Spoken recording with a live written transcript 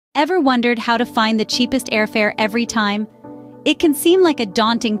Ever wondered how to find the cheapest airfare every time? It can seem like a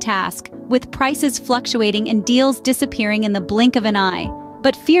daunting task, with prices fluctuating and deals disappearing in the blink of an eye.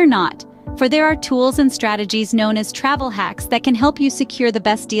 But fear not, for there are tools and strategies known as travel hacks that can help you secure the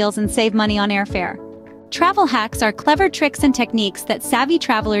best deals and save money on airfare. Travel hacks are clever tricks and techniques that savvy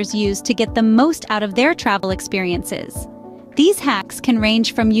travelers use to get the most out of their travel experiences. These hacks can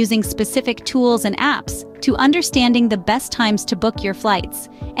range from using specific tools and apps to understanding the best times to book your flights,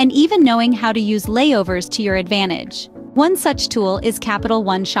 and even knowing how to use layovers to your advantage. One such tool is Capital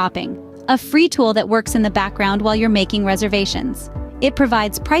One Shopping, a free tool that works in the background while you're making reservations. It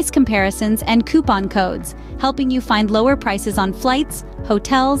provides price comparisons and coupon codes, helping you find lower prices on flights,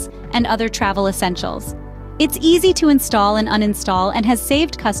 hotels, and other travel essentials. It's easy to install and uninstall and has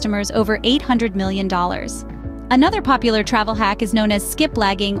saved customers over $800 million. Another popular travel hack is known as skip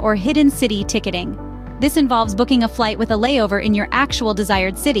lagging or hidden city ticketing. This involves booking a flight with a layover in your actual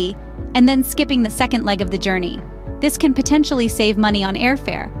desired city and then skipping the second leg of the journey. This can potentially save money on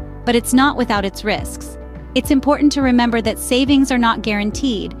airfare, but it's not without its risks. It's important to remember that savings are not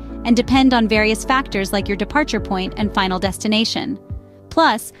guaranteed and depend on various factors like your departure point and final destination.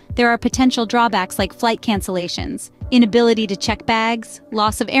 Plus, there are potential drawbacks like flight cancellations, inability to check bags,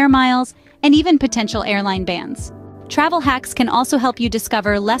 loss of air miles, and even potential airline bans. Travel hacks can also help you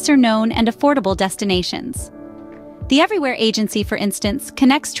discover lesser-known and affordable destinations. The Everywhere Agency, for instance,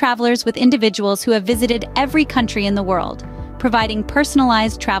 connects travelers with individuals who have visited every country in the world, providing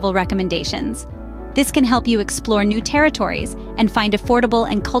personalized travel recommendations. This can help you explore new territories and find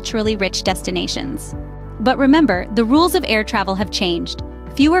affordable and culturally rich destinations. But remember, the rules of air travel have changed.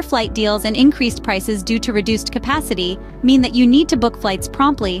 Fewer flight deals and increased prices due to reduced capacity mean that you need to book flights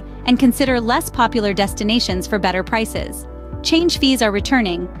promptly and consider less popular destinations for better prices. Change fees are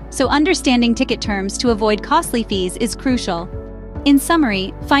returning, so understanding ticket terms to avoid costly fees is crucial. In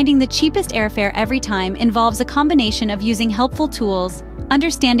summary, finding the cheapest airfare every time involves a combination of using helpful tools,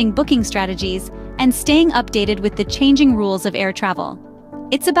 understanding booking strategies, and staying updated with the changing rules of air travel.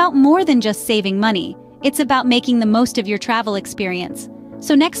 It's about more than just saving money, it's about making the most of your travel experience.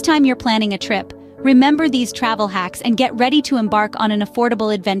 So next time you're planning a trip, remember these travel hacks and get ready to embark on an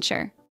affordable adventure.